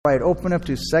All right, open up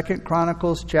to 2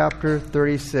 Chronicles chapter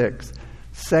 36.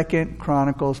 2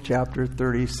 Chronicles chapter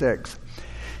 36.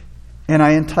 And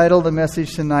I entitled the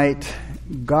message tonight,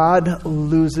 God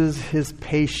Loses His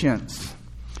Patience.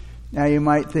 Now you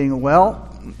might think,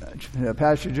 well,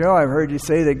 Pastor Joe, I've heard you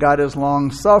say that God is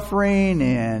long-suffering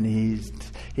and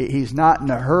He's not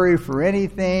in a hurry for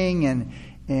anything,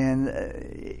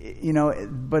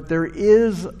 but there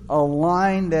is a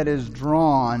line that is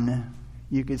drawn,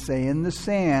 you could say, in the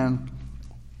sand,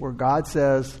 where God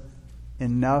says,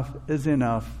 enough is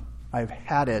enough, I've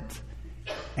had it,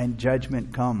 and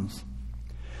judgment comes.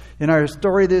 In our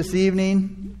story this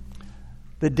evening,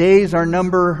 the days are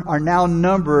now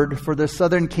numbered for the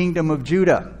southern kingdom of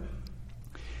Judah.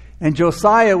 And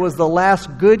Josiah was the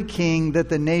last good king that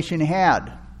the nation had.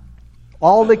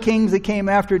 All the kings that came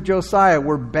after Josiah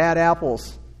were bad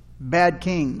apples, bad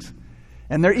kings.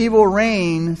 And their evil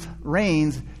reigns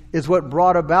is what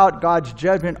brought about God's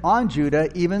judgment on Judah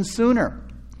even sooner.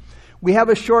 We have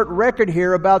a short record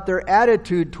here about their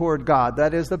attitude toward God,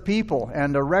 that is the people,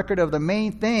 and a record of the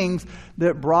main things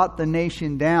that brought the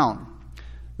nation down.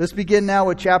 Let's begin now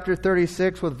with chapter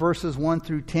 36 with verses 1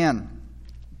 through 10.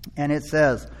 And it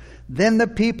says, Then the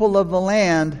people of the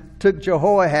land took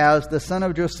Jehoahaz, the son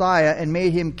of Josiah, and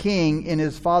made him king in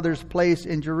his father's place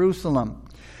in Jerusalem.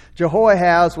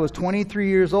 Jehoahaz was 23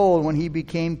 years old when he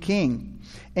became king,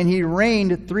 and he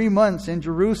reigned 3 months in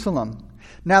Jerusalem.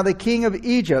 Now the king of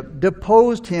Egypt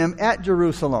deposed him at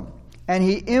Jerusalem, and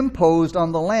he imposed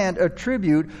on the land a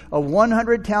tribute of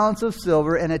 100 talents of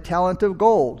silver and a talent of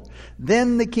gold.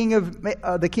 Then the king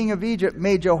of Egypt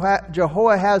made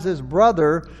Jehoahaz's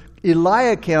brother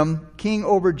Eliakim king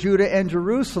over Judah and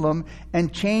Jerusalem,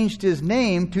 and changed his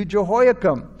name to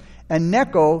Jehoiakim. And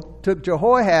Necho took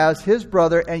Jehoahaz his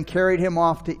brother and carried him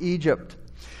off to Egypt.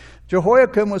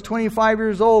 Jehoiakim was 25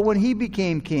 years old when he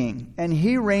became king, and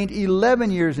he reigned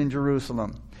 11 years in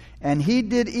Jerusalem. And he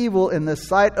did evil in the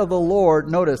sight of the Lord,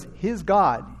 notice, his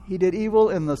God. He did evil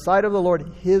in the sight of the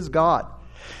Lord, his God.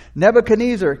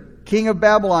 Nebuchadnezzar, king of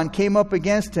Babylon, came up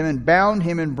against him and bound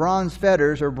him in bronze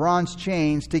fetters or bronze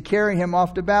chains to carry him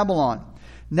off to Babylon.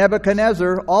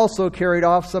 Nebuchadnezzar also carried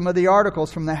off some of the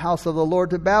articles from the house of the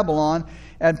Lord to Babylon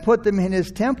and put them in his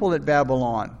temple at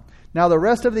Babylon. Now the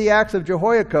rest of the acts of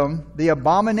Jehoiakim, the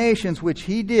abominations which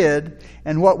he did,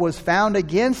 and what was found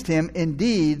against him,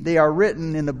 indeed, they are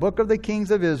written in the book of the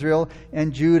kings of Israel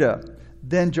and Judah.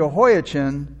 Then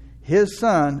Jehoiachin, his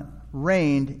son,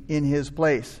 reigned in his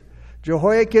place.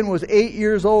 Jehoiakim was 8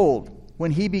 years old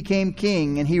when he became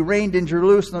king, and he reigned in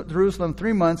Jerusalem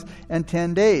 3 months and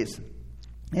 10 days.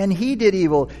 And he did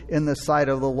evil in the sight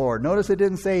of the Lord. Notice it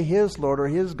didn't say his Lord or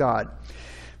his God.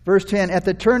 Verse 10, At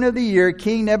the turn of the year,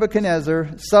 King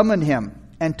Nebuchadnezzar summoned him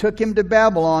and took him to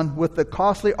Babylon with the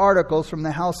costly articles from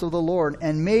the house of the Lord,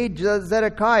 and made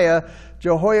Zedekiah,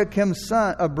 Jehoiakim's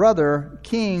son, a brother,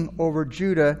 king over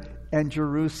Judah and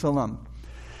Jerusalem.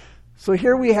 So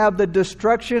here we have the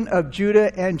destruction of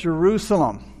Judah and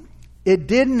Jerusalem. It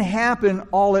didn't happen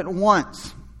all at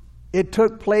once. It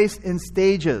took place in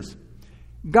stages.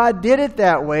 God did it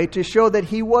that way to show that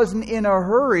He wasn't in a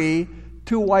hurry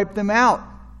to wipe them out,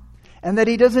 and that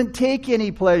He doesn't take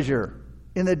any pleasure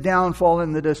in the downfall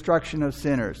and the destruction of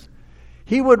sinners.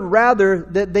 He would rather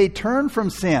that they turn from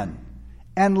sin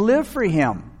and live for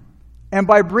Him. And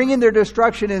by bringing their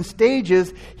destruction in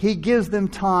stages, He gives them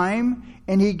time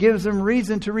and He gives them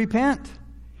reason to repent.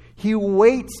 He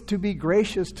waits to be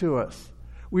gracious to us.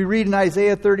 We read in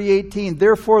Isaiah 30:18,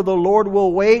 Therefore the Lord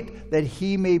will wait that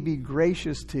He may be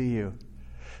gracious to you.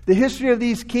 The history of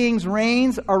these kings'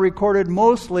 reigns are recorded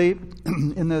mostly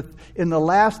in the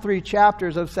last 3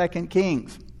 chapters of 2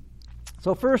 Kings.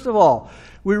 So first of all,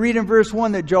 we read in verse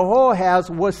 1 that Jehoahaz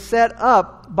was set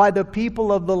up by the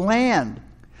people of the land.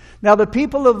 Now the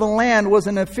people of the land was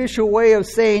an official way of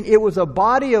saying it was a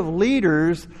body of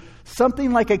leaders,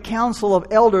 something like a council of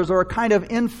elders or a kind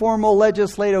of informal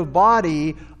legislative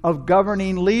body of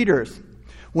governing leaders.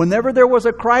 Whenever there was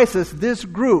a crisis, this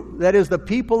group, that is the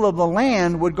people of the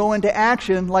land, would go into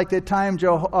action, like the time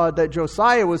that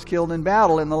Josiah was killed in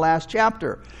battle in the last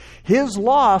chapter. His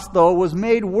loss, though, was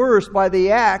made worse by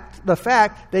the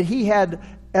fact that he had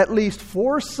at least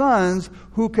 4 sons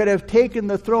who could have taken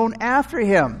the throne after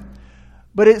him.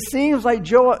 But it seems like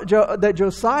that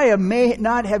Josiah may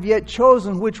not have yet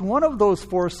chosen which one of those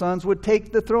 4 sons would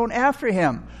take the throne after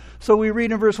him. So we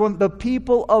read in verse 1, the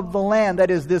people of the land, that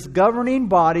is this governing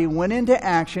body, went into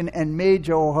action and made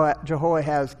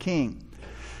Jehoahaz king.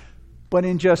 But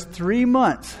in just 3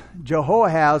 months,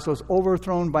 Jehoahaz was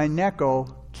overthrown by Necho,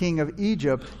 king of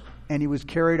Egypt, and he was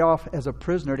carried off as a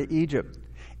prisoner to Egypt.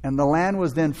 And the land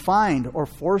was then fined or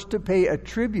forced to pay a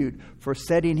tribute for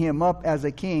setting him up as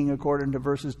a king, according to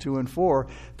verses 2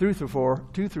 through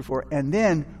 4. And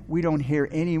then we don't hear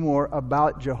any more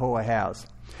about Jehoahaz.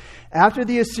 After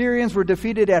the Assyrians were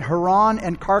defeated at Haran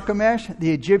and Carchemish,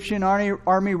 the Egyptian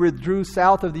army withdrew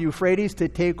south of the Euphrates to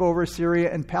take over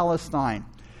Syria and Palestine.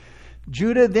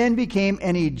 Judah then became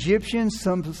an Egyptian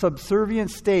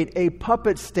subservient state, a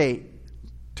puppet state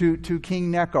to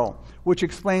King Necho, which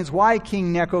explains why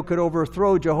King Necho could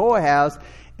overthrow Jehoahaz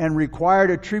and required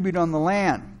a tribute on the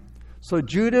land. So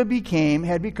Judah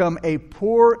had become a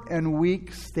poor and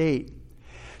weak state.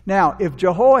 Now, if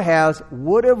Jehoahaz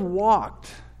would have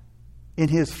walked in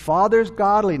his father's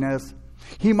godliness,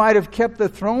 he might have kept the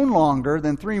throne longer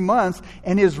than 3 months,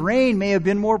 and his reign may have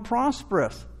been more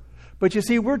prosperous. But you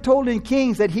see, we're told in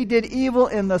Kings that he did evil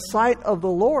in the sight of the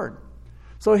Lord.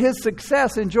 So his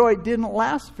success and joy didn't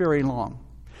last very long.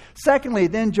 Secondly,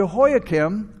 then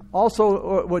Jehoiakim,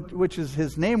 also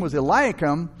his name was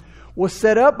Eliakim, was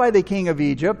set up by the king of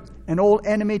Egypt, an old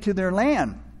enemy to their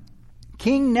land.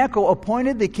 King Necho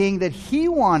appointed the king that he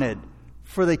wanted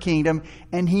for the kingdom,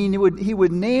 and he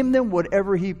would name them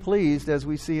whatever he pleased, as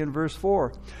we see in verse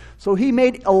 4. So he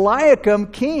made Eliakim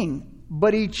king,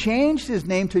 but he changed his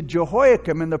name to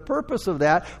Jehoiakim, and the purpose of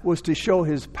that was to show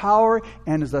his power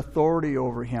and his authority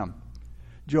over him.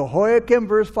 Jehoiakim,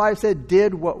 verse 5 said,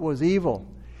 did what was evil.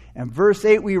 And verse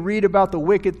 8, we read about the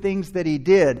wicked things that he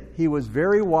did. He was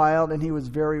very wild and he was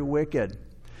very wicked.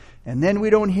 And then we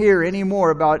don't hear any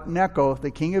more about Necho,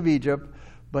 the king of Egypt,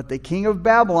 but the king of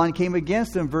Babylon came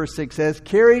against him, verse 6 says,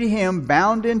 carried him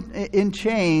bound in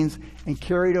chains and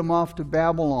carried him off to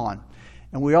Babylon.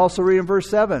 And we also read in verse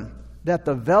 7 that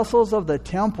the vessels of the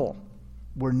temple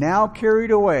were now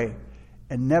carried away,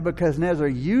 and Nebuchadnezzar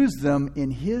used them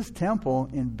in his temple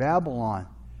in Babylon.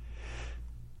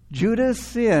 Judah's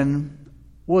sin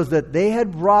was that they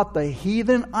had brought the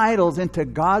heathen idols into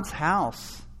God's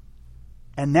house.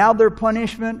 And now their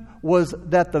punishment was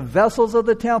that the vessels of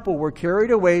the temple were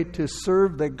carried away to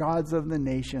serve the gods of the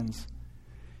nations.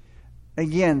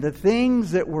 Again, the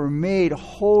things that were made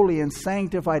holy and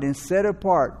sanctified and set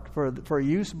apart for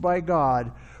use by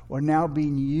God were now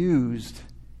being used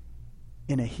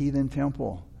in a heathen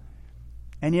temple.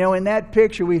 And in that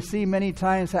picture we see many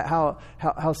times how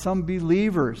some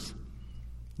believers,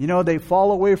 they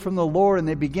fall away from the Lord and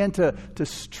they begin to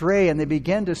stray and they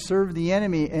begin to serve the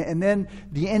enemy. And then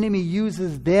the enemy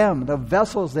uses them, the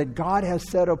vessels that God has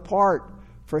set apart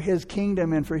for his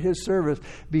kingdom and for his service,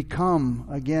 become,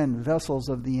 again, vessels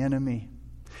of the enemy.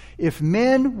 If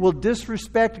men will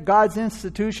disrespect God's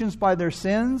institutions by their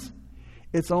sins,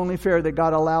 it's only fair that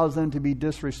God allows them to be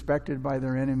disrespected by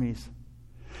their enemies.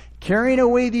 Carrying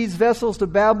away these vessels to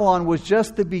Babylon was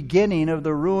just the beginning of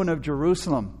the ruin of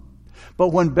Jerusalem.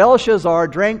 But when Belshazzar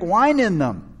drank wine in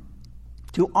them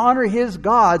to honor his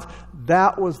gods,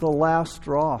 that was the last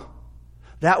straw.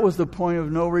 That was the point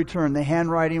of no return. The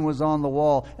handwriting was on the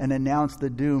wall and announced the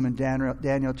doom in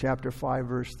Daniel chapter 5,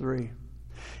 verse 3.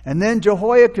 And then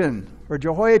Jehoiachin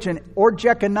or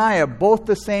Jeconiah, both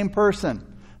the same person,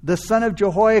 the son of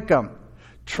Jehoiakim,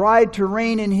 tried to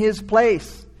reign in his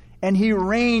place. And he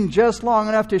reigned just long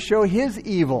enough to show his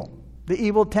evil, the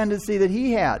evil tendency that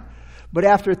he had. But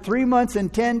after 3 months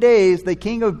and 10 days, the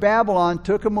king of Babylon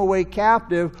took him away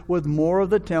captive with more of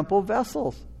the temple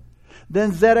vessels.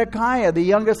 Then Zedekiah, the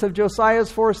youngest of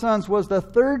Josiah's 4 sons, was the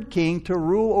third king to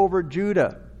rule over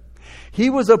Judah. He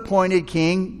was appointed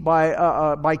king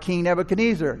by King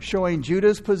Nebuchadnezzar, showing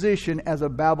Judah's position as a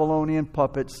Babylonian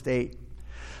puppet state.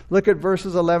 Look at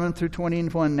verses 11 through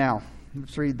 21 now.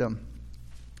 Let's read them.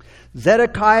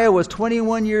 Zedekiah was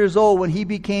 21 years old when he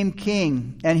became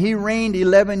king, and he reigned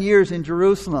 11 years in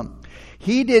Jerusalem.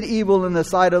 He did evil in the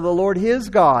sight of the Lord his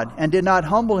God, and did not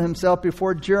humble himself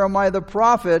before Jeremiah the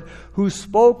prophet, who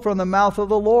spoke from the mouth of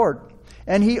the Lord.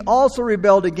 And he also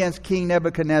rebelled against King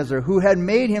Nebuchadnezzar, who had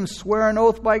made him swear an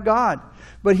oath by God.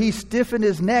 But he stiffened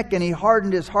his neck, and he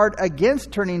hardened his heart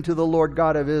against turning to the Lord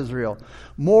God of Israel.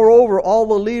 Moreover, all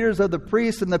the leaders of the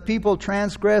priests and the people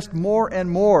transgressed more and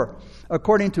more,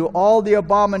 according to all the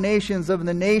abominations of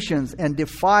the nations, and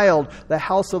defiled the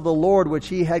house of the Lord, which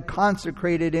he had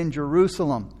consecrated in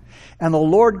Jerusalem. And the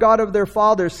Lord God of their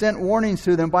fathers sent warnings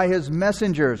to them by his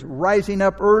messengers, rising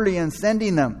up early and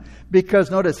sending them,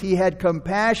 because, notice, he had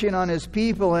compassion on his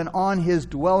people and on his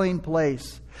dwelling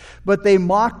place. But they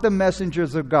mocked the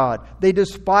messengers of God. They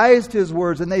despised his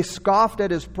words, and they scoffed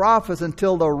at his prophets,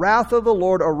 until the wrath of the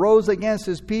Lord arose against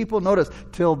his people, notice,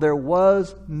 till there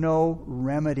was no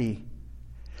remedy.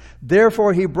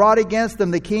 Therefore he brought against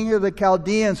them the king of the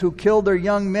Chaldeans, who killed their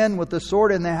young men with the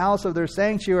sword in the house of their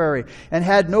sanctuary, and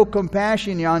had no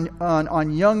compassion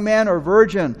on young man or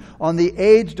virgin, on the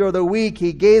aged or the weak.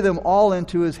 He gave them all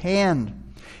into his hand.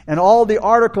 And all the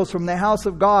articles from the house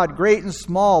of God, great and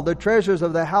small, the treasures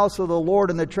of the house of the Lord,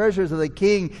 and the treasures of the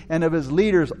king and of his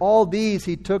leaders, all these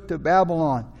he took to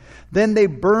Babylon. Then they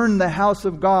burned the house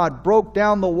of God, broke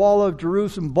down the wall of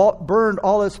Jerusalem, burned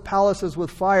all its palaces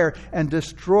with fire, and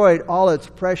destroyed all its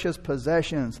precious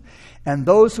possessions. And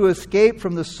those who escaped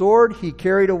from the sword he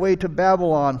carried away to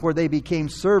Babylon, where they became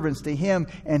servants to him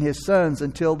and his sons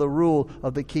until the rule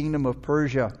of the kingdom of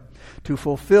Persia, to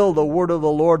fulfill the word of the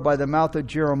Lord by the mouth of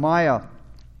Jeremiah,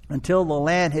 until the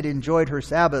land had enjoyed her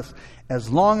Sabbaths. As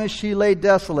long as she lay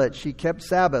desolate, she kept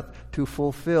Sabbath to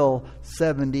fulfill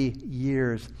 70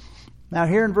 years. Now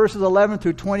here in verses 11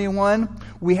 through 21,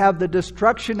 we have the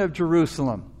destruction of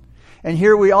Jerusalem. And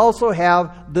here we also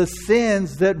have the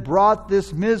sins that brought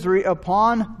this misery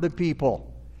upon the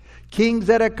people. King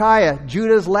Zedekiah,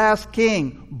 Judah's last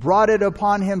king, brought it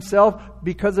upon himself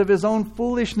because of his own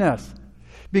foolishness.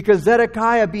 Because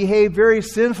Zedekiah behaved very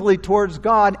sinfully towards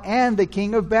God and the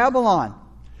king of Babylon.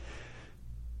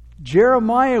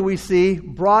 Jeremiah, we see,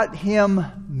 brought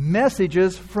him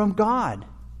messages from God.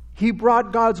 He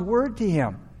brought God's word to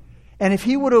him. And if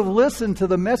he would have listened to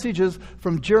the messages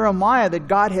from Jeremiah that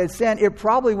God had sent, it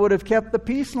probably would have kept the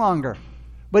peace longer.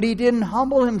 But he didn't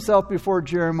humble himself before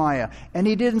Jeremiah. And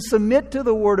he didn't submit to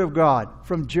the word of God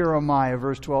from Jeremiah,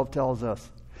 verse 12 tells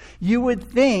us. You would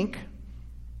think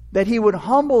that he would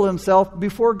humble himself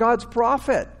before God's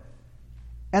prophet,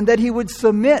 and that he would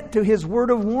submit to his word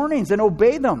of warnings and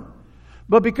obey them.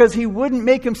 But because he wouldn't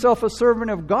make himself a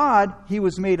servant of God, he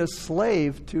was made a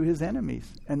slave to his enemies.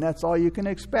 And that's all you can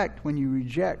expect when you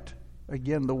reject,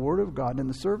 again, the word of God and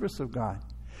the service of God.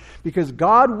 Because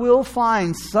God will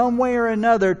find some way or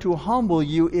another to humble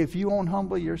you if you won't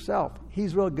humble yourself.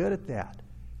 He's real good at that.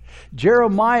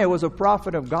 Jeremiah was a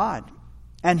prophet of God,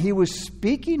 and he was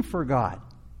speaking for God.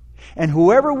 And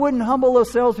whoever wouldn't humble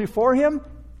themselves before him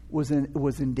was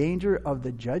in danger of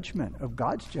the judgment, of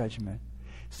God's judgment.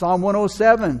 Psalm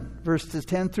 107, verses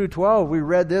 10 through 12. We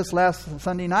read this last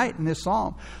Sunday night in this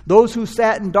psalm. Those who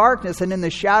sat in darkness and in the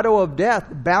shadow of death,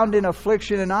 bound in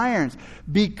affliction and irons,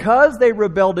 because they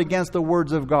rebelled against the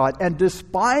words of God and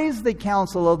despised the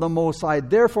counsel of the Most High.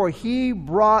 Therefore he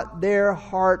brought down their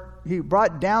heart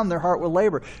with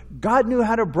labor. God knew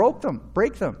how to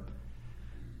break them.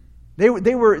 They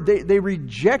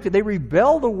rejected, they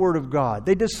rebelled the word of God.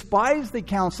 They despised the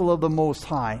counsel of the Most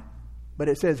High. But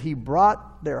it says he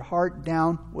brought their heart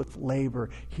down with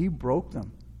labor. He broke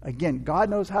them. Again,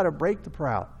 God knows how to break the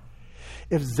proud.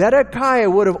 If Zedekiah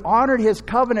would have honored his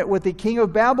covenant with the king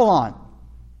of Babylon,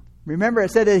 remember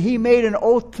it said that he made an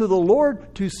oath to the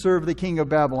Lord to serve the king of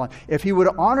Babylon. If he would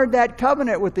have honored that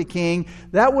covenant with the king,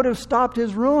 that would have stopped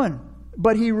his ruin.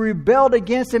 But he rebelled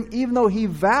against him even though he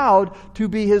vowed to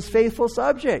be his faithful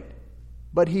subject.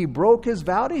 But he broke his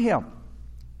vow to him.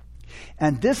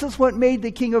 And this is what made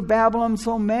the king of Babylon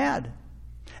so mad.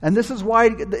 And this is why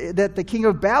that the king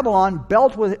of Babylon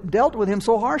dealt with him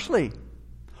so harshly.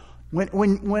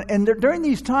 During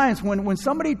these times, when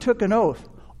somebody took an oath,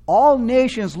 all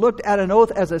nations looked at an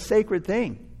oath as a sacred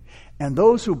thing. And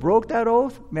those who broke that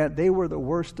oath, man, they were the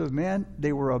worst of men.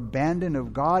 They were abandoned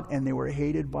of God, and they were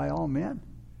hated by all men.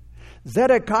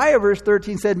 Zedekiah, verse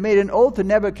 13, said, made an oath to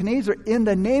Nebuchadnezzar in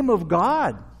the name of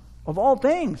God, of all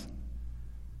things.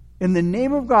 In the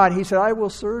name of God, he said, I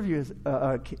will serve you,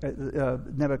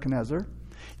 Nebuchadnezzar.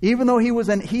 Even though he was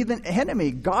an heathen enemy,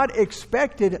 God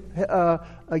expected,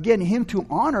 him to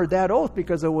honor that oath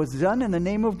because it was done in the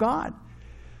name of God.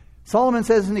 Solomon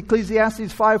says in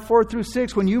Ecclesiastes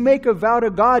 5:4-6, when you make a vow to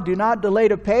God, do not delay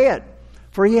to pay it,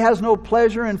 for he has no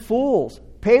pleasure in fools.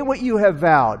 Pay what you have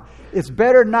vowed. It's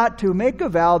better not to make a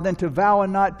vow than to vow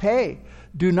and not pay.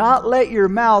 Do not let your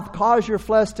mouth cause your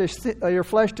flesh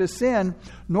to sin,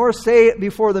 nor say it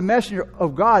before the messenger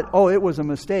of God, oh, it was a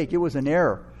mistake, it was an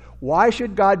error. Why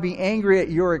should God be angry at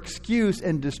your excuse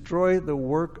and destroy the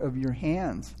work of your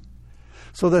hands?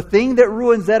 So the thing that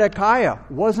ruined Zedekiah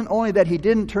wasn't only that he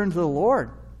didn't turn to the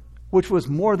Lord, which was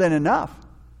more than enough,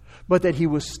 but that he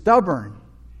was stubborn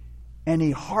and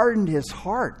he hardened his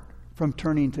heart from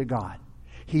turning to God.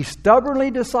 He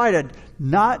stubbornly decided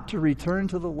not to return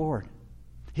to the Lord.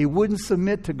 He wouldn't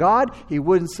submit to God. He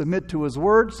wouldn't submit to his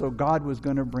word, so God was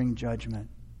going to bring judgment.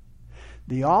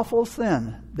 The awful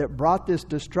sin that brought this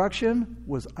destruction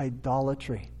was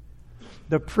idolatry.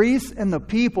 The priests and the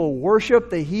people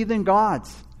worshiped the heathen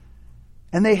gods,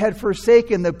 and they had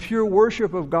forsaken the pure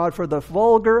worship of God for the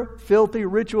vulgar, filthy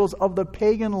rituals of the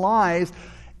pagan lies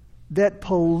that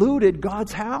polluted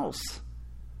God's house.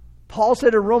 Paul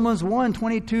said in Romans 1,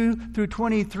 22 through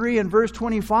 23 and verse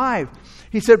 25,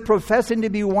 he said, professing to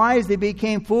be wise, they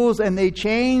became fools, and they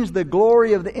changed the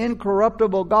glory of the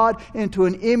incorruptible God into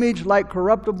an image like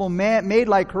corruptible man, made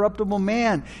like corruptible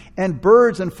man, and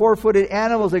birds and four-footed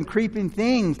animals and creeping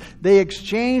things. They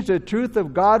exchanged the truth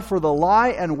of God for the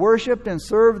lie and worshipped and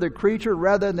served the creature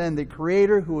rather than the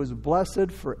Creator, who is blessed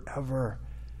forever.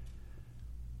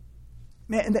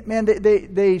 Man,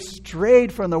 they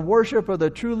strayed from the worship of the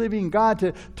true living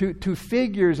God to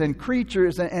figures and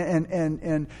creatures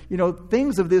and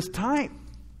things of this type,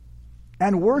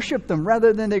 and worshiped them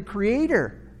rather than the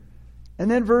Creator. And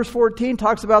then verse 14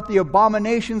 talks about the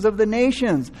abominations of the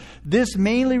nations. This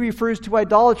mainly refers to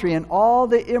idolatry and all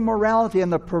the immorality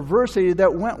and the perversity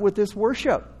that went with this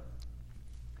worship.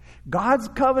 God's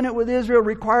covenant with Israel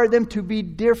required them to be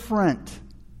different.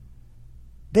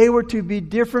 They were to be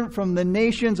different from the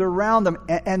nations around them.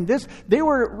 And they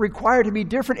were required to be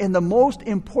different in the most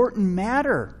important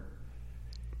matter.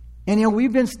 And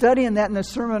we've been studying that in the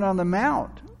Sermon on the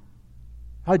Mount.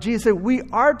 How Jesus said we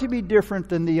are to be different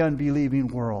than the unbelieving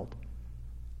world.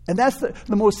 And that's the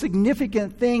most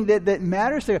significant thing that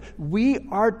matters there. We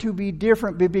are to be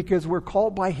different because we're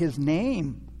called by His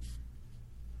name.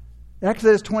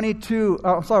 Exodus 23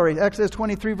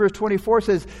 verse 24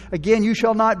 says, again, you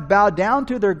shall not bow down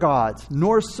to their gods,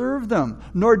 nor serve them,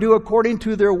 nor do according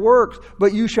to their works,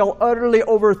 but you shall utterly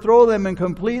overthrow them and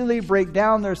completely break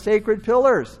down their sacred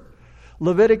pillars.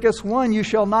 Leviticus 1, you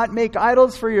shall not make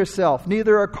idols for yourself,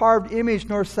 neither a carved image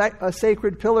nor a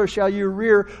sacred pillar shall you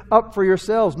rear up for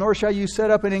yourselves, nor shall you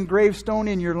set up an engraved stone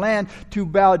in your land to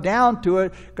bow down to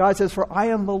it. God says, for I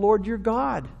am the Lord your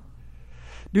God.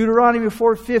 Deuteronomy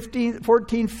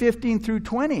 14:15 through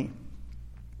 20.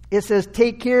 It says,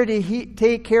 take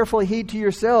careful heed to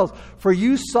yourselves, for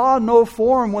you saw no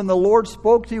form when the Lord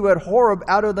spoke to you at Horeb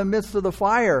out of the midst of the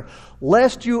fire,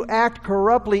 lest you act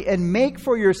corruptly and make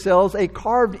for yourselves a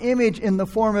carved image in the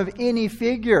form of any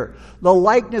figure, the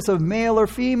likeness of male or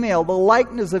female, the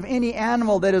likeness of any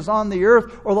animal that is on the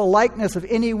earth, or the likeness of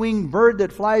any winged bird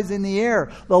that flies in the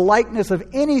air, the likeness of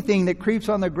anything that creeps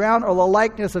on the ground, or the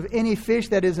likeness of any fish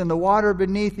that is in the water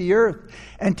beneath the earth.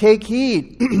 And take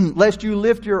heed, lest you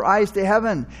lift your eyes to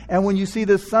heaven, and when you see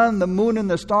the sun, the moon, and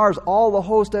the stars, all the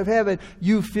host of heaven,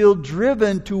 you feel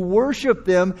driven to worship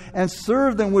them and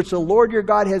serve them, which the Lord your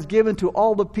God has given to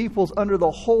all the peoples under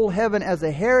the whole heaven as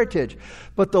a heritage.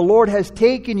 But the Lord has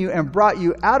taken you and brought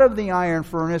you out of the iron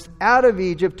furnace, out of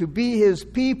Egypt, to be His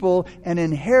people and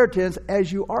inheritance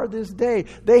as you are this day.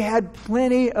 They had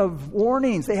plenty of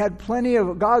warnings. They had plenty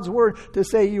of God's word to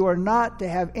say you are not to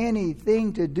have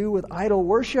anything to do with idol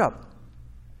worship.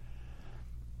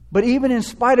 But even in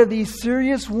spite of these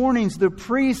serious warnings, the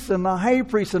priests and the high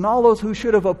priests and all those who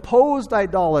should have opposed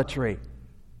idolatry,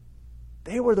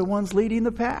 they were the ones leading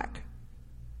the pack.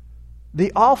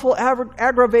 The awful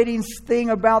aggravating thing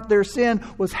about their sin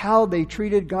was how they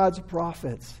treated God's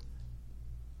prophets,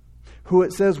 who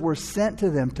it says were sent to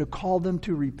them to call them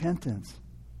to repentance.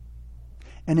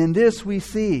 And in this we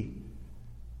see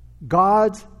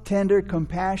God's tender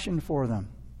compassion for them.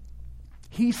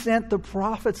 He sent the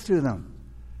prophets to them.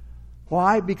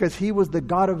 Why? Because He was the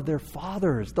God of their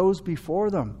fathers, those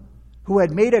before them, who had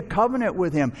made a covenant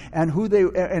with Him and who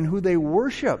they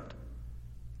worshipped.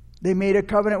 They made a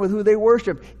covenant with who they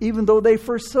worshipped, even though they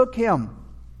forsook Him.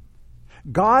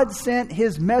 God sent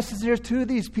His messengers to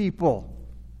these people,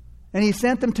 and He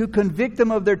sent them to convict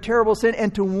them of their terrible sin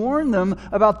and to warn them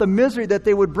about the misery that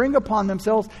they would bring upon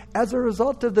themselves as a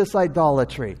result of this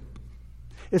idolatry.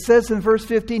 It says in verse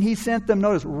 15, He sent them,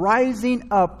 notice, rising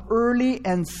up early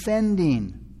and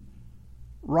sending.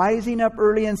 Rising up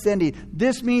early and sending.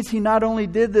 This means He not only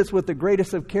did this with the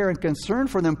greatest of care and concern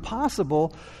for them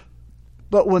possible,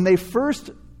 but when they first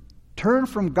turned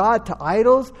from God to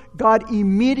idols, God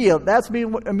immediately, that's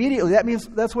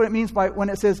what it means by when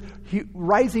it says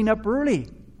rising up early.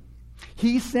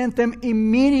 He sent them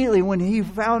immediately when He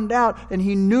found out and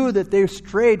He knew that they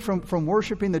strayed from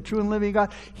worshiping the true and living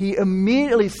God. He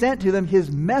immediately sent to them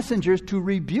His messengers to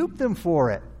rebuke them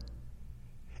for it.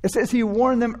 It says He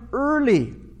warned them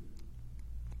early.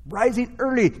 Rising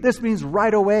early. This means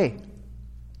right away.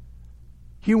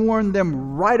 He warned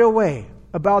them right away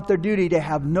about their duty to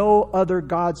have no other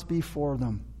gods before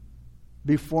them.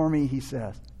 Before me, He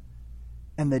says.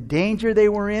 And the danger they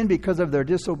were in because of their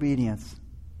disobedience.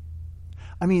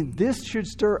 I mean, this should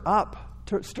stir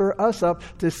us up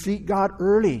to seek God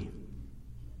early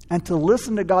and to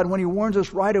listen to God when He warns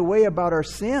us right away about our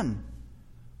sin.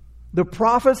 The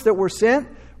prophets that were sent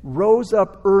rose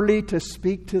up early to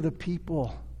speak to the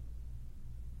people.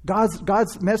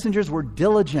 God's messengers were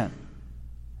diligent.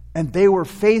 And they were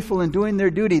faithful in doing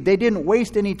their duty. They didn't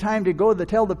waste any time to go to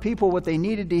tell the people what they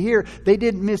needed to hear. They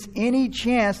didn't miss any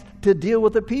chance to deal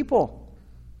with the people.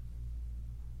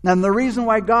 And the reason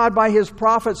why God, by His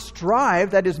prophets,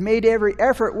 strived, that is, made every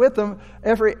effort with them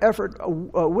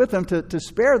to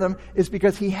spare them, is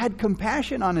because He had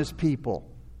compassion on His people.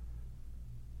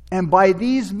 And by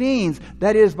these means,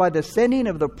 that is, by the sending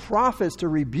of the prophets to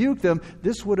rebuke them,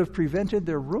 this would have prevented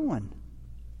their ruin.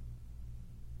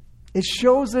 It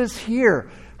shows us here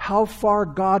how far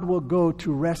God will go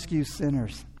to rescue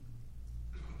sinners.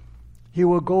 He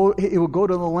will go to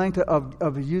the length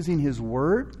of using His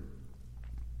word,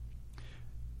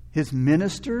 His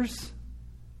ministers,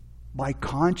 by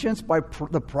conscience, by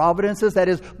the providences, that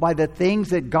is, by the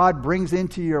things that God brings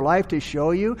into your life to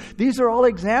show you. These are all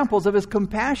examples of His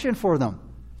compassion for them.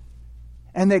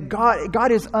 And that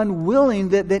God is unwilling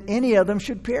that any of them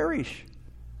should perish.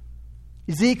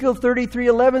 Ezekiel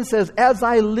 33:11 says, "As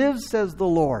I live, says the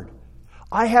Lord,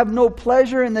 I have no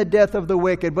pleasure in the death of the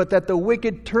wicked, but that the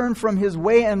wicked turn from his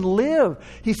way and live."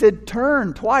 He said,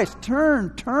 turn twice.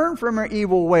 Turn from your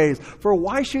evil ways. For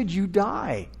why should you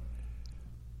die?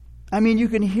 I mean, you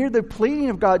can hear the pleading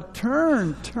of God.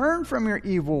 Turn from your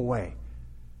evil way.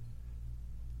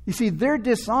 You see, their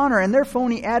dishonor and their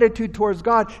phony attitude towards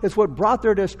God is what brought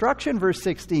their destruction, verse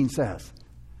 16 says.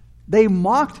 They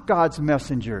mocked God's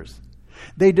messengers.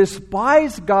 They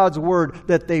despised God's word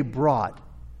that they brought.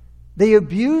 They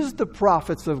abused the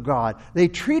prophets of God. They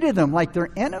treated them like their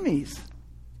enemies.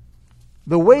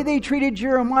 The way they treated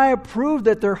Jeremiah proved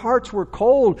that their hearts were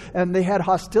cold and they had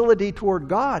hostility toward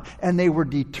God, and they were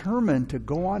determined to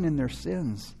go on in their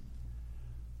sins.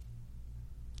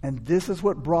 And this is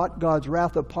what brought God's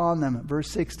wrath upon them. Verse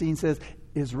 16 says,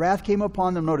 His wrath came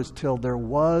upon them, notice, till there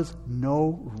was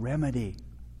no remedy.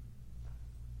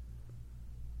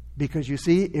 Because you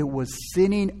see, it was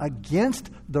sinning against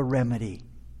the remedy.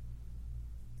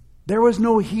 There was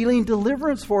no healing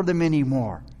deliverance for them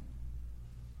anymore.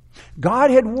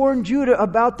 God had warned Judah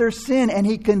about their sin, and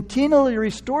He continually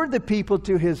restored the people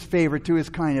to His favor, to His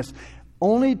kindness,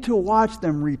 only to watch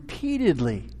them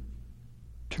repeatedly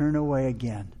turn away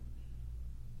again.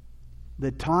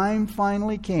 The time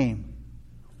finally came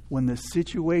when the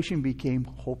situation became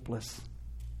hopeless,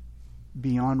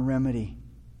 beyond remedy.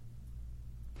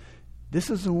 This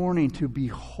is a warning to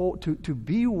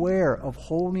beware of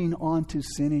holding on to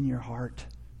sin in your heart.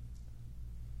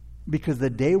 Because the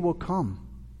day will come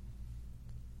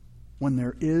when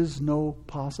there is no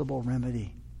possible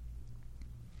remedy.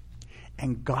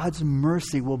 And God's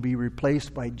mercy will be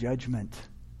replaced by judgment.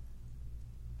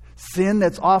 Sin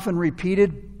that's often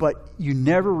repeated but you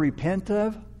never repent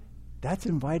of, that's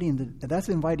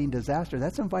inviting disaster.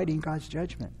 That's inviting God's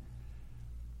judgment.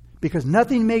 Because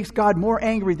nothing makes God more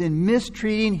angry than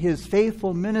mistreating His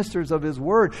faithful ministers of His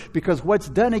word. Because what's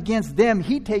done against them,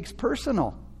 He takes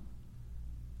personal.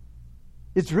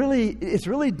 It's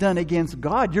really done against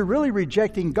God. You're really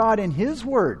rejecting God and His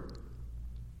word.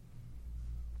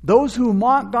 Those who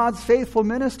mock God's faithful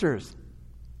ministers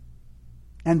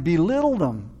and belittle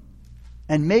them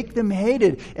and make them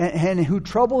hated, and who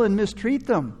trouble and mistreat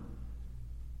them,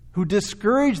 who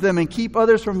discourage them and keep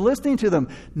others from listening to them,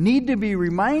 need to be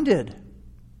reminded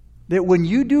that when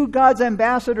you do God's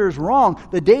ambassadors wrong,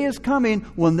 the day is coming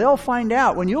when you'll find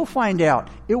out,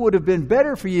 it would have been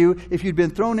better for you if you'd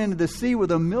been thrown into the sea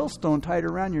with a millstone tied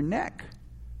around your neck.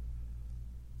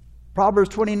 Proverbs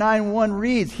 29:1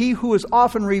 reads, "He who is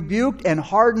often rebuked and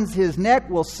hardens his neck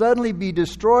will suddenly be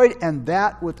destroyed, and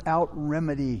that without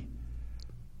remedy."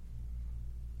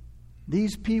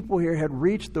 These people here had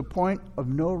reached the point of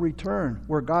no return,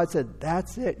 where God said,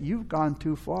 "That's it. You've gone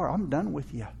too far. I'm done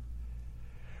with you."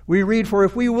 We read, "For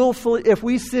if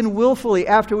we sin willfully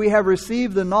after we have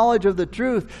received the knowledge of the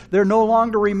truth, there no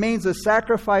longer remains a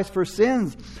sacrifice for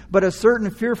sins, but a certain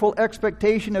fearful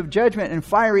expectation of judgment and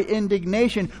fiery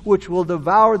indignation which will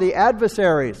devour the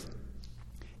adversaries.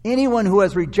 Anyone who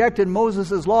has rejected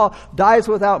Moses' law dies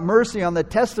without mercy on the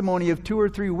testimony of 2 or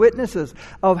 3 witnesses.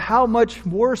 Of how much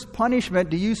worse punishment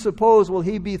do you suppose will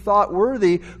he be thought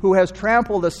worthy who has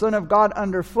trampled the Son of God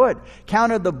underfoot,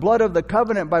 counted the blood of the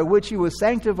covenant by which he was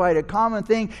sanctified a common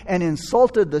thing, and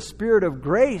insulted the Spirit of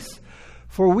grace?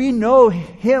 For we know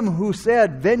him who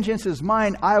said, 'Vengeance is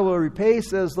mine, I will repay,'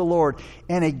 says the Lord.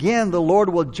 And again, the Lord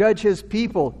will judge His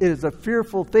people. It is a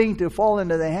fearful thing to fall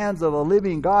into the hands of a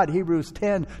living God." Hebrews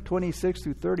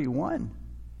 10:26-31.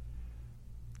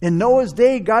 In Noah's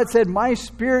day, God said, "My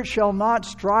Spirit shall not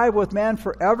strive with man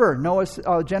forever."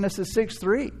 Genesis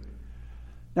 6:3.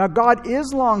 Now, God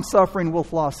is long-suffering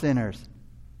with lost sinners.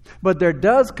 But there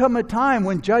does come a time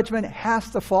when judgment has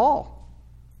to fall.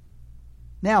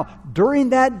 Now, during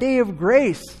that day of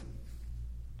grace,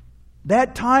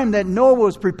 that time that Noah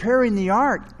was preparing the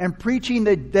ark and preaching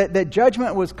that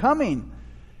judgment was coming,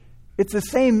 it's the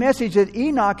same message that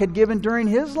Enoch had given during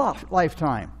his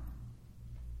lifetime.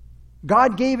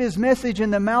 God gave His message in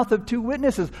the mouth of 2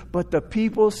 witnesses, but the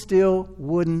people still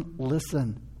wouldn't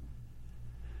listen.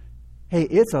 Hey,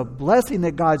 it's a blessing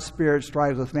that God's Spirit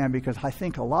strives with man, because I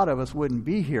think a lot of us wouldn't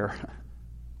be here.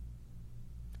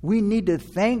 We need to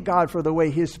thank God for the way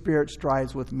His Spirit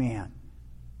strives with man,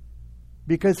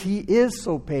 because He is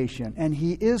so patient and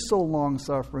He is so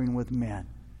long-suffering with men.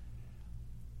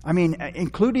 I mean,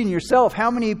 including yourself, how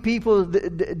many people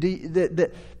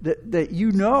that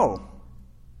you know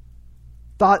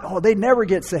thought, they'd never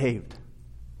get saved,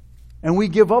 and we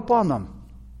give up on them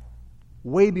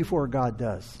way before God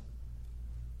does.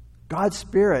 God's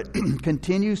Spirit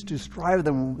continues to strive with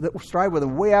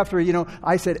them way after,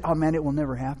 I said, oh man, it will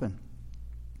never happen.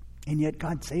 And yet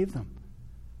God saved them.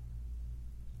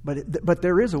 But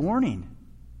there is a warning.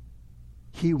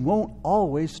 He won't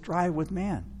always strive with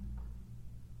man.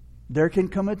 There can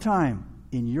come a time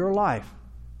in your life,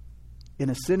 in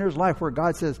a sinner's life, where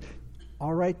God says,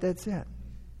 all right, that's it.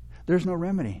 There's no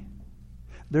remedy.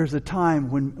 There's a time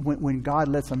when God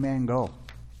lets a man go.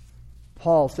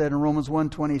 Paul said in Romans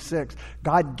 1:26,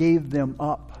 God gave them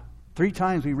up. 3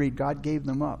 times we read, God gave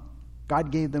them up.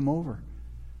 God gave them over.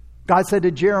 God said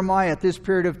to Jeremiah at this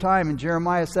period of time in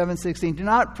Jeremiah 7:16, do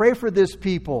not pray for this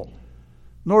people,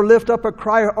 nor lift up a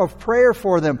cry of prayer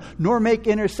for them, nor make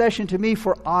intercession to me,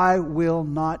 for I will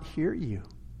not hear you.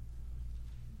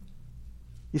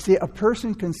 You see, a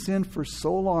person can sin for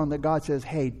so long that God says,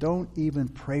 hey, don't even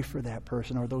pray for that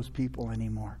person or those people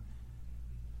anymore.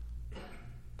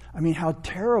 I mean, how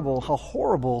terrible, how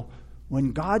horrible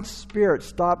when God's Spirit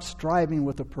stops striving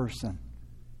with a person.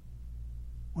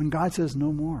 When God says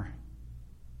no more.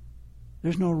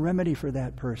 There's no remedy for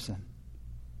that person.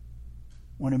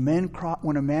 When a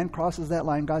man crosses that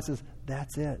line, God says,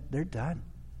 that's it. They're done.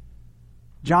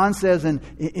 John says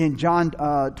in John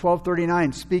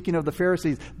 12:39, speaking of the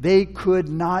Pharisees, they could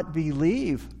not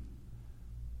believe.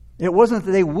 It wasn't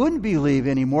that they wouldn't believe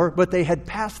anymore, but they had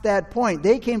passed that point.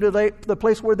 They came to the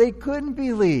place where they couldn't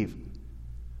believe.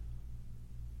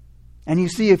 And you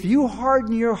see, if you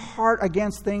harden your heart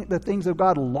against the things of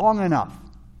God long enough,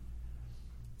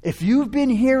 if you've been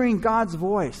hearing God's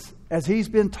voice as He's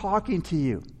been talking to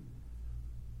you,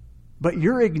 but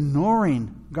you're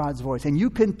ignoring God's voice, and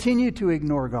you continue to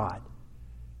ignore God,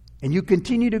 and you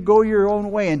continue to go your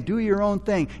own way and do your own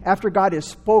thing after God has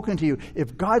spoken to you,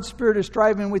 if God's Spirit is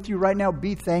striving with you right now,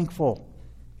 be thankful.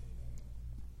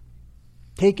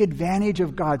 Take advantage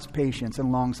of God's patience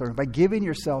and long-suffering by giving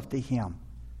yourself to Him.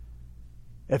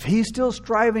 If He's still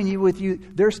striving with you,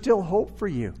 there's still hope for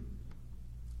you.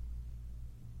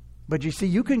 But you see,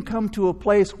 you can come to a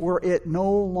place where it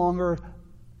no longer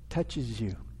touches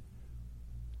you,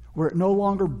 where it no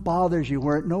longer bothers you,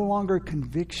 where it no longer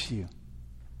convicts you.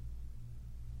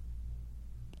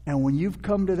 And when you've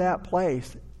come to that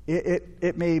place,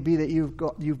 it may be that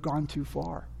you've gone too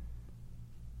far.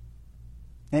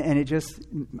 And it just,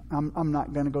 I'm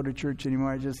not going to go to church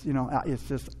anymore. It's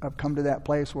just, I've come to that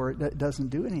place where it doesn't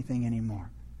do anything anymore.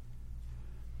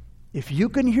 If you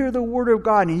can hear the Word of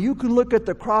God and you can look at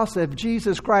the cross of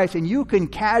Jesus Christ and you can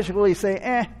casually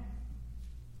say,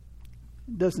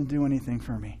 it doesn't do anything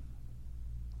for me.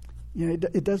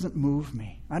 It doesn't move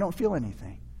me. I don't feel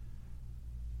anything.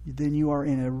 Then you are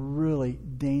in a really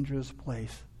dangerous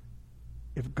place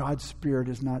if God's Spirit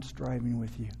is not striving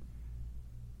with you.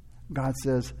 God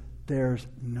says there's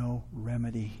no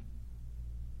remedy.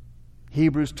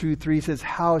 Hebrews 2:3 says,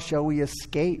 how shall we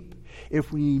escape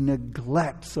if we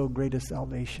neglect so great a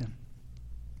salvation?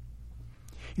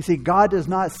 You see, God does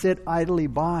not sit idly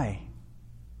by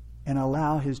and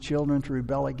allow His children to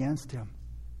rebel against Him.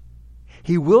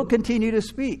 He will continue to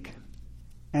speak.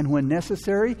 And when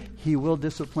necessary, He will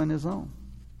discipline His own.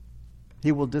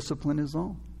 He will discipline His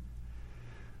own.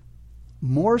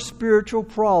 More spiritual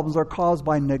problems are caused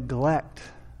by neglect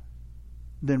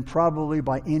than probably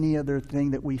by any other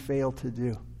thing that we fail to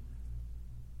do.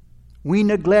 We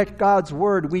neglect God's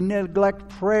Word. We neglect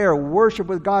prayer, worship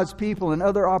with God's people, and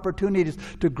other opportunities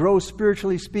to grow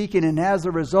spiritually speaking. And as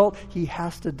a result, He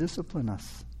has to discipline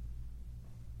us.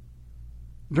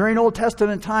 During Old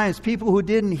Testament times, people who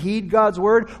didn't heed God's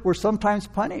Word were sometimes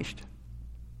punished.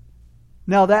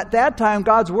 Now, that time,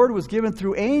 God's Word was given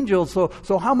through angels.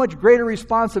 So how much greater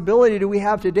responsibility do we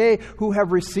have today who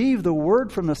have received the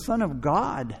Word from the Son of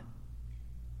God?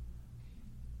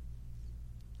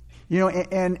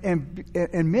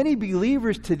 And many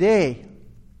believers today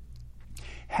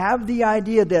have the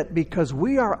idea that because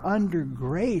we are under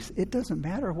grace, it doesn't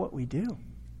matter what we do.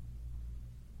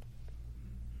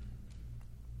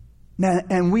 Now,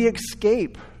 and we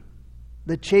escape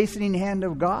the chastening hand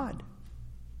of God,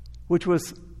 which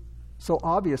was so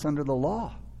obvious under the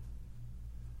law.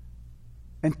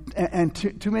 And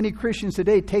too many Christians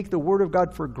today take the Word of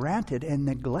God for granted and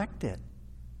neglect it.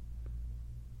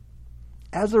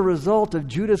 As a result of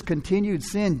Judah's continued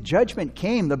sin, judgment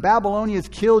came. The Babylonians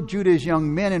killed Judah's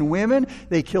young men and women.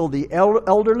 They killed the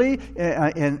elderly,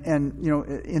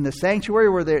 in the sanctuary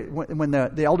when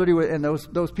the elderly and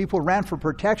those people ran for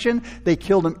protection. They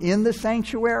killed them in the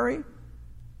sanctuary.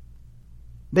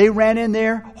 They ran in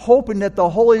there hoping that the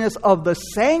holiness of the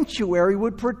sanctuary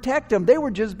would protect them. They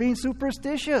were just being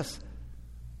superstitious.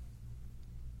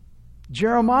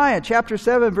 Jeremiah chapter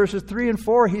 7 verses 3 and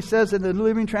 4, he says in the New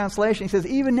Living Translation, he says,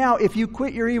 "Even now, if you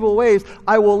quit your evil ways,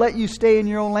 I will let you stay in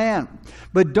your own land.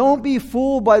 But don't be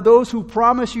fooled by those who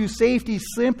promise you safety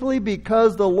simply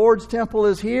because the Lord's temple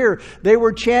is here." They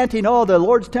were chanting, "Oh, the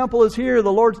Lord's temple is here,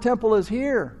 the Lord's temple is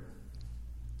here."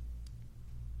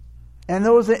 And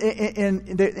those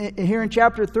here in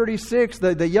chapter 36,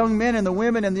 the young men and the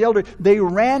women and the elderly, they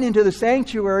ran into the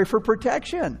sanctuary for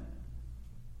protection.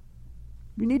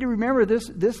 You need to remember this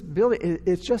building,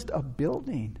 it's just a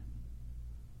building.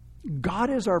 God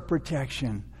is our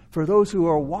protection for those who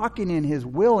are walking in His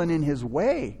will and in His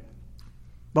way.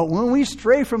 But when we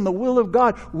stray from the will of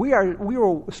God, we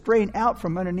are straying out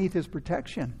from underneath His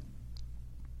protection.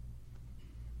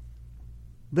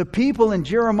 The people in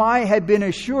Jeremiah had been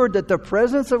assured that the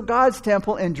presence of God's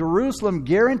temple in Jerusalem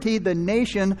guaranteed the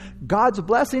nation God's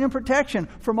blessing and protection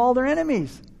from all their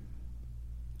enemies.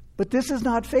 But this is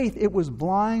not faith. It was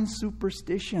blind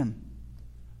superstition.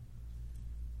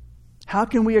 How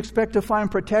can we expect to find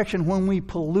protection when we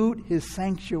pollute His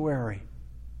sanctuary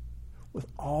with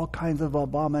all kinds of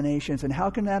abominations? And how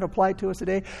can that apply to us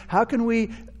today? How can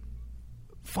we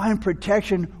find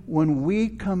protection when we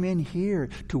come in here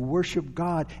to worship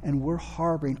God and we're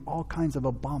harboring all kinds of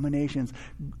abominations,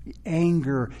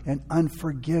 anger and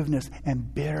unforgiveness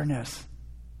and bitterness?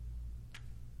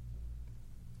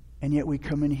 And yet we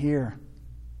come in here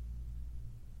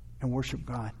and worship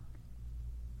God.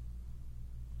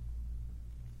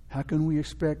 How can we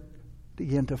expect,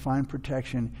 again, to find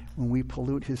protection when we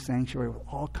pollute His sanctuary with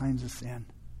all kinds of sin?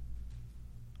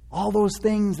 All those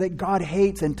things that God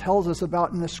hates and tells us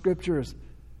about in the Scriptures.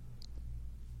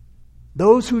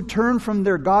 Those who turn from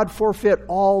their God forfeit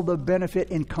all the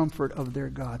benefit and comfort of their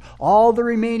God. All the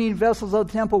remaining vessels of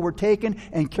the temple were taken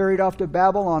and carried off to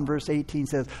Babylon. Verse 18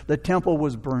 says, the temple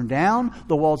was burned down,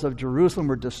 the walls of Jerusalem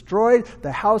were destroyed,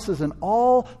 the houses and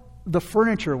all the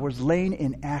furniture was laid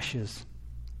in ashes.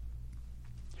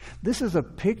 This is a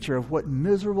picture of what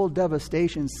miserable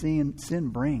devastation sin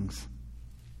brings.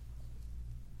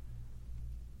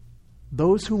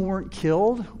 Those who weren't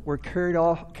killed were carried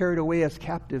away as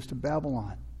captives to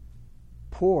Babylon.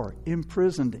 Poor,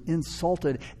 imprisoned,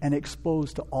 insulted, and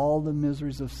exposed to all the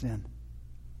miseries of sin.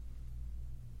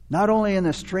 Not only in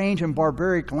the strange and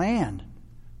barbaric land,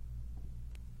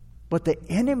 but the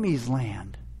enemy's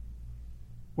land,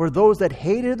 where those that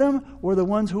hated them were the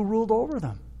ones who ruled over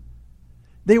them.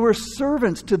 They were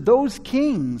servants to those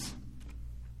kings,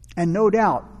 and no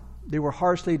doubt they were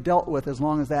harshly dealt with as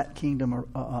long as that kingdom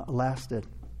lasted.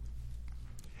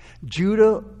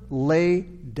 Judah lay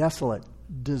desolate,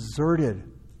 deserted,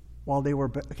 while they were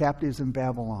captives in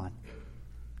Babylon.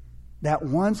 That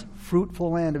once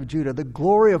fruitful land of Judah, the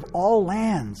glory of all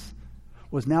lands,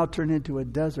 was now turned into a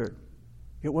desert.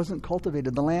 It wasn't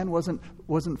cultivated. The land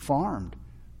wasn't farmed.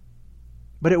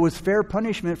 But it was fair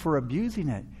punishment for abusing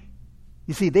it.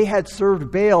 You see, they had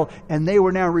served Baal, and they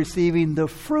were now receiving the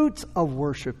fruits of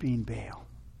worshiping Baal.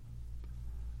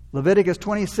 Leviticus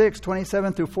 26,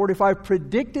 27 through 45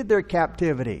 predicted their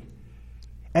captivity.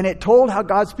 And it told how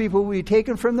God's people would be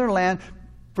taken from their land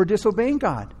for disobeying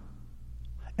God.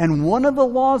 And one of the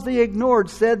laws they ignored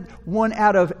said 1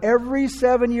 out of every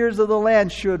 7 years of the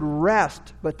land should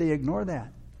rest. But they ignored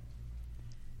that.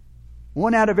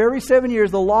 1 out of every 7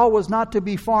 years, the law was not to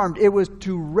be farmed. It was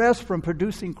to rest from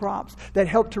producing crops that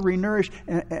helped to nourish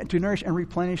and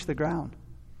replenish the ground.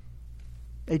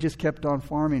 They just kept on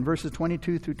farming. Verses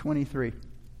 22 through 23.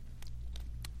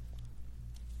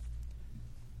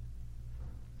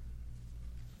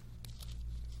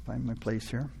 Find my place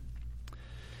here.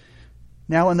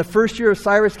 Now, in the first year of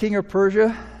Cyrus, king of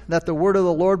Persia, that the word of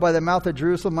the Lord by the mouth of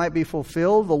Jerusalem might be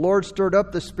fulfilled, the Lord stirred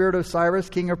up the spirit of Cyrus,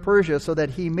 king of Persia, so that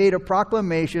he made a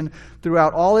proclamation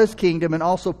throughout all his kingdom, and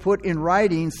also put in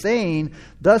writing, saying,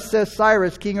 Thus says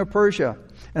Cyrus, king of Persia,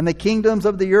 and the kingdoms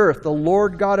of the earth, the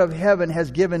Lord God of heaven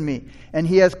has given me, and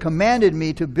he has commanded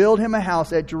me to build him a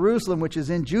house at Jerusalem, which is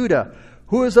in Judah.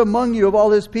 Who is among you of all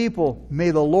his people?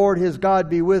 May the Lord his God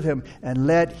be with him, and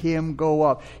let him go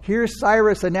up. Here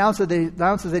Cyrus announces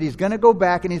that he's going to go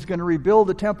back and he's going to rebuild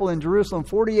the temple in Jerusalem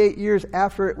 48 years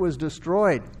after it was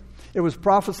destroyed. It was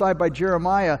prophesied by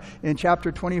Jeremiah in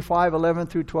chapter 25, 11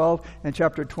 through 12, and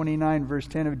chapter 29, verse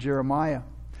 10 of Jeremiah.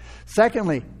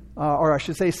 Secondly,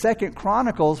 Second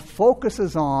Chronicles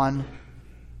focuses on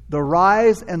the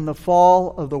rise and the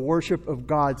fall of the worship of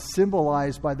God,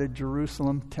 symbolized by the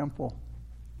Jerusalem temple.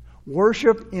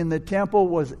 Worship in the temple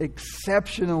was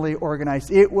exceptionally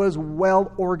organized. It was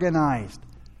well organized.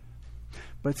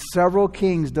 But several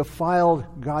kings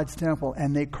defiled God's temple,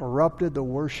 and they corrupted the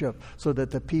worship so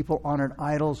that the people honored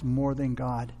idols more than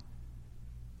God.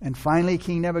 And finally,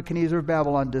 King Nebuchadnezzar of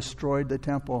Babylon destroyed the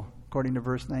temple, according to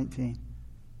verse 19.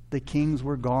 The kings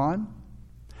were gone.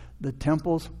 The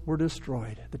temples were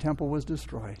destroyed. The temple was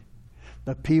destroyed.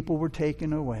 The people were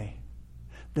taken away.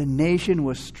 The nation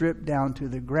was stripped down to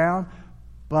the ground,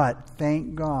 but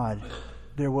thank God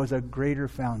there was a greater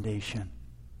foundation,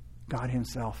 God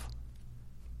himself.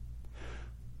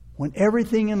 When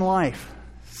everything in life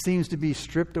seems to be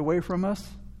stripped away from us,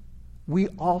 we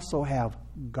also have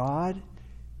God,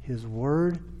 his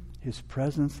word, his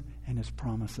presence, and his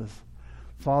promises.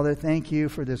 Father, thank you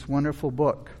for this wonderful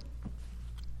book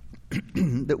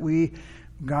that we,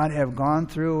 God, have gone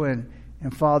through,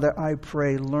 and Father, I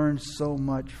pray, learn so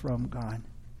much from God.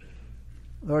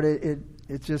 Lord,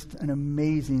 it's just an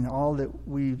amazing, all that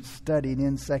we've studied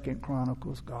in 2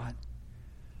 Chronicles, God.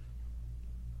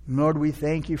 Lord, we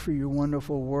thank you for your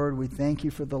wonderful word. We thank you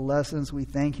for the lessons. We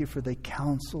thank you for the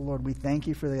counsel, Lord. We thank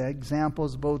you for the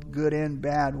examples, both good and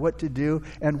bad, what to do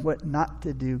and what not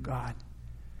to do, God.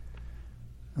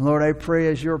 And Lord, I pray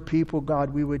as your people,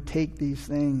 God, we would take these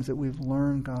things that we've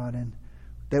learned, God, and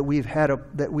that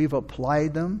we've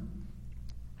applied them,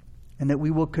 and that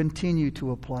we will continue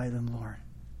to apply them, Lord.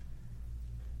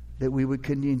 That we would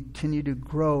continue to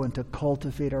grow and to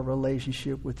cultivate our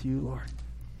relationship with you, Lord.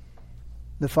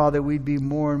 The Father, we'd be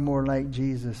more and more like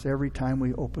Jesus every time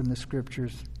we open the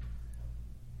Scriptures.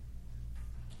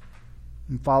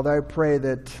 And Father, I pray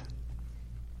that,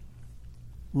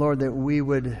 Lord, that we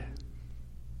would,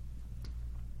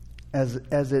 as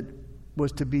it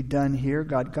was to be done here,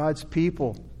 God, God's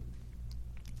people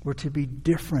were to be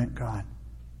different, God,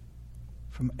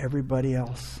 from everybody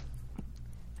else.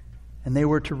 And they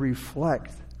were to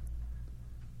reflect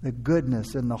the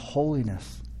goodness and the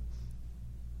holiness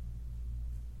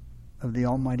of the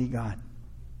Almighty God.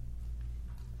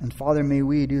 And Father, may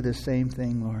we do the same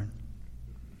thing, Lord.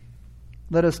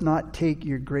 Let us not take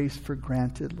your grace for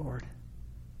granted, Lord.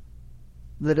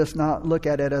 Let us not look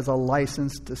at it as a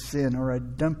license to sin or a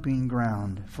dumping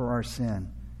ground for our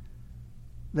sin.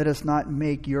 Let us not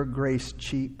make your grace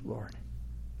cheap, Lord.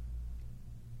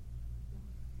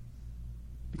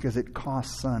 Because it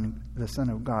costs the Son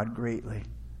of God greatly.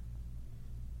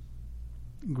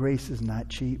 Grace is not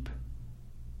cheap.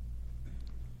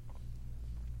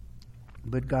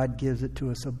 But God gives it to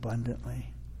us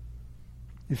abundantly.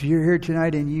 If you're here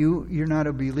tonight and you're not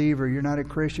a believer, you're not a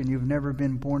Christian, you've never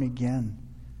been born again,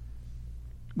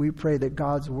 we pray that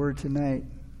God's word tonight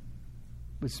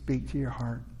would speak to your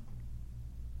heart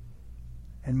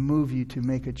and move you to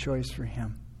make a choice for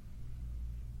him.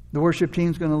 The worship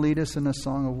team's going to lead us in a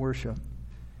song of worship.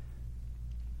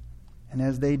 And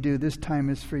as they do, this time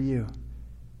is for you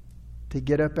to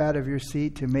get up out of your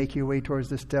seat, to make your way towards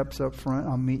the steps up front.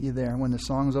 I'll meet you there. When the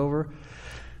song's over,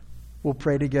 we'll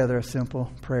pray together a simple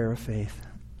prayer of faith.